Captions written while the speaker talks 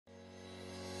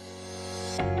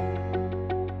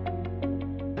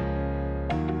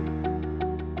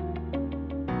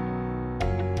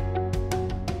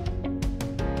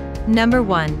Number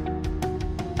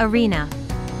 1. Arena.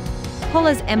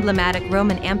 Pula's emblematic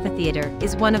Roman amphitheater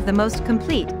is one of the most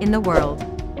complete in the world.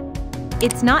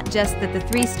 It's not just that the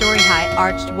 3-story-high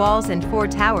arched walls and 4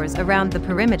 towers around the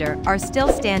perimeter are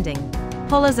still standing.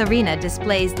 Pula's arena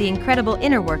displays the incredible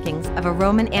inner workings of a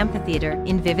Roman amphitheater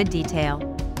in vivid detail.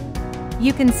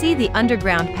 You can see the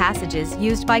underground passages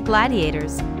used by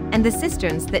gladiators, and the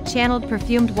cisterns that channeled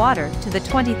perfumed water to the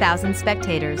 20,000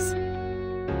 spectators.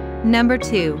 Number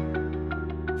 2.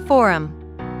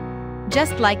 Forum.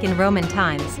 Just like in Roman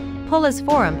times, Pula's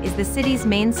Forum is the city's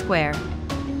main square.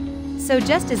 So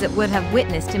just as it would have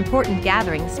witnessed important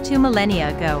gatherings 2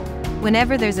 millennia ago,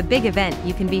 whenever there's a big event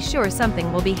you can be sure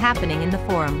something will be happening in the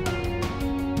Forum.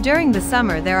 During the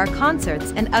summer there are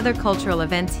concerts and other cultural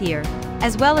events here,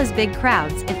 as well as big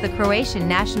crowds if the Croatian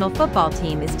national football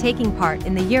team is taking part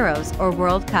in the Euros or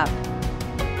World Cup.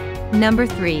 Number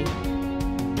 3.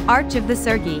 Arch of the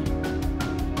Sergi.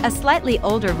 A slightly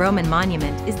older Roman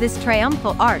monument is this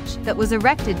triumphal arch that was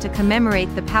erected to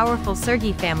commemorate the powerful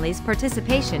Sergi family's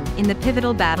participation in the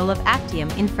pivotal Battle of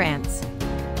Actium in France.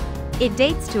 It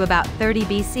dates to about 30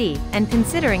 BC, and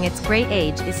considering its great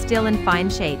age is still in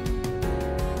fine shape.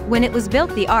 When it was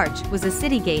built, the arch was a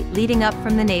city gate leading up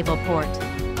from the naval port.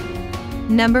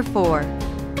 Number 4.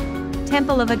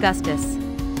 Temple of Augustus.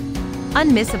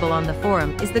 Unmissable on the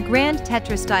Forum is the grand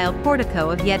tetra-style portico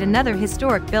of yet another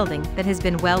historic building that has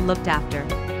been well looked after.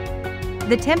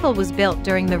 The temple was built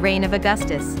during the reign of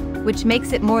Augustus, which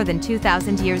makes it more than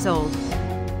 2,000 years old.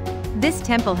 This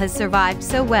temple has survived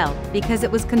so well because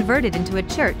it was converted into a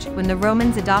church when the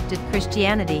Romans adopted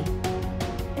Christianity.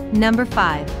 Number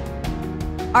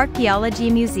 5. Archaeology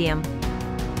Museum.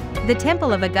 The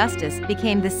Temple of Augustus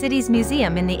became the city's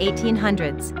museum in the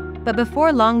 1800s. But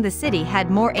before long the city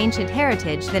had more ancient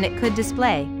heritage than it could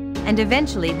display, and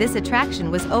eventually this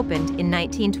attraction was opened in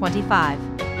 1925.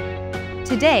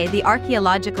 Today the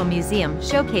Archaeological Museum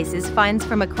showcases finds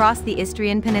from across the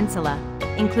Istrian Peninsula,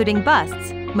 including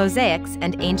busts, mosaics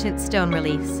and ancient stone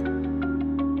reliefs.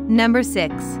 Number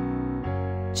 6.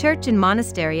 Church and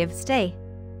Monastery of St.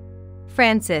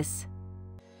 Francis.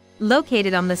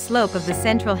 Located on the slope of the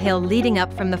central hill leading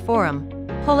up from the Forum,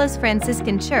 Pula's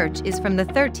Franciscan Church is from the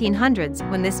 1300s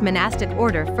when this monastic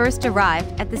order first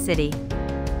arrived at the city.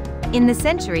 In the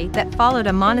century that followed,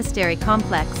 a monastery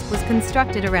complex was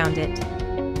constructed around it.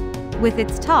 With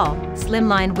its tall,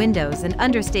 slimline windows and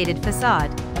understated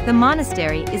facade, the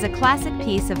monastery is a classic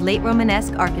piece of late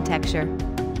Romanesque architecture.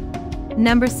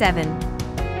 Number 7.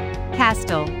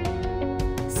 Castle.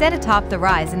 Set atop the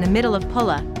rise in the middle of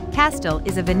Pula, Castle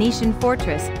is a Venetian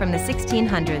fortress from the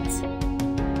 1600s.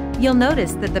 You'll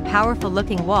notice that the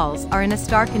powerful-looking walls are in a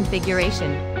star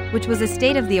configuration, which was a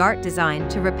state-of-the-art design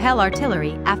to repel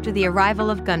artillery after the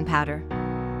arrival of gunpowder.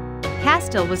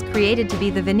 Castle was created to be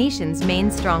the Venetians'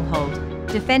 main stronghold,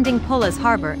 defending Pula's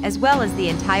harbor as well as the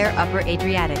entire upper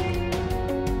Adriatic.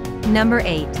 Number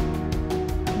 8.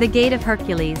 The Gate of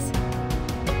Hercules.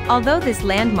 Although this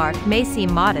landmark may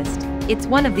seem modest, it's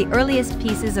one of the earliest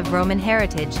pieces of Roman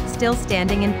heritage still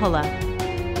standing in Pula.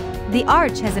 The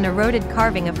arch has an eroded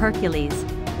carving of Hercules,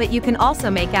 but you can also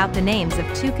make out the names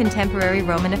of 2 contemporary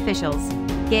Roman officials,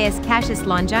 Gaius Cassius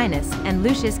Longinus and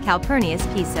Lucius Calpurnius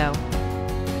Piso.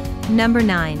 Number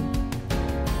 9.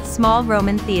 Small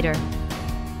Roman Theater.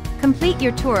 Complete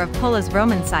your tour of Pula's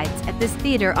Roman sites at this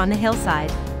theater on the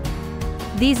hillside.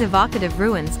 These evocative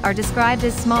ruins are described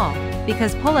as small,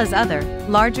 because Pula's other,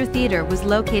 larger theater was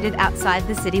located outside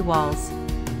the city walls.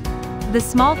 The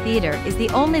small theater is the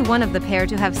only one of the pair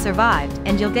to have survived,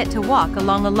 and you'll get to walk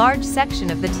along a large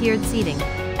section of the tiered seating,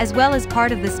 as well as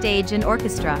part of the stage and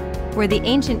orchestra, where the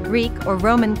ancient Greek or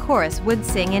Roman chorus would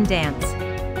sing and dance.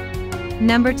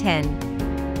 Number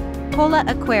 10. Pula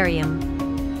Aquarium.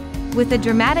 With a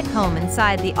dramatic home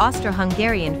inside the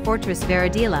Austro-Hungarian fortress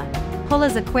Veradila,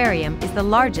 Pula's aquarium is the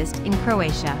largest in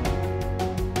Croatia.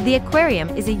 The aquarium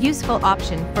is a useful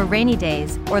option for rainy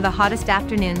days or the hottest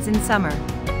afternoons in summer.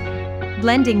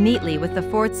 Blending neatly with the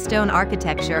fourth stone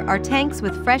architecture are tanks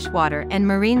with freshwater and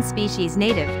marine species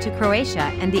native to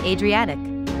Croatia and the Adriatic,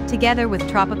 together with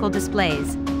tropical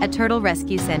displays, a turtle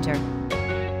rescue center.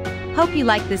 Hope you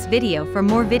like this video. For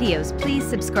more videos, please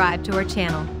subscribe to our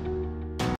channel.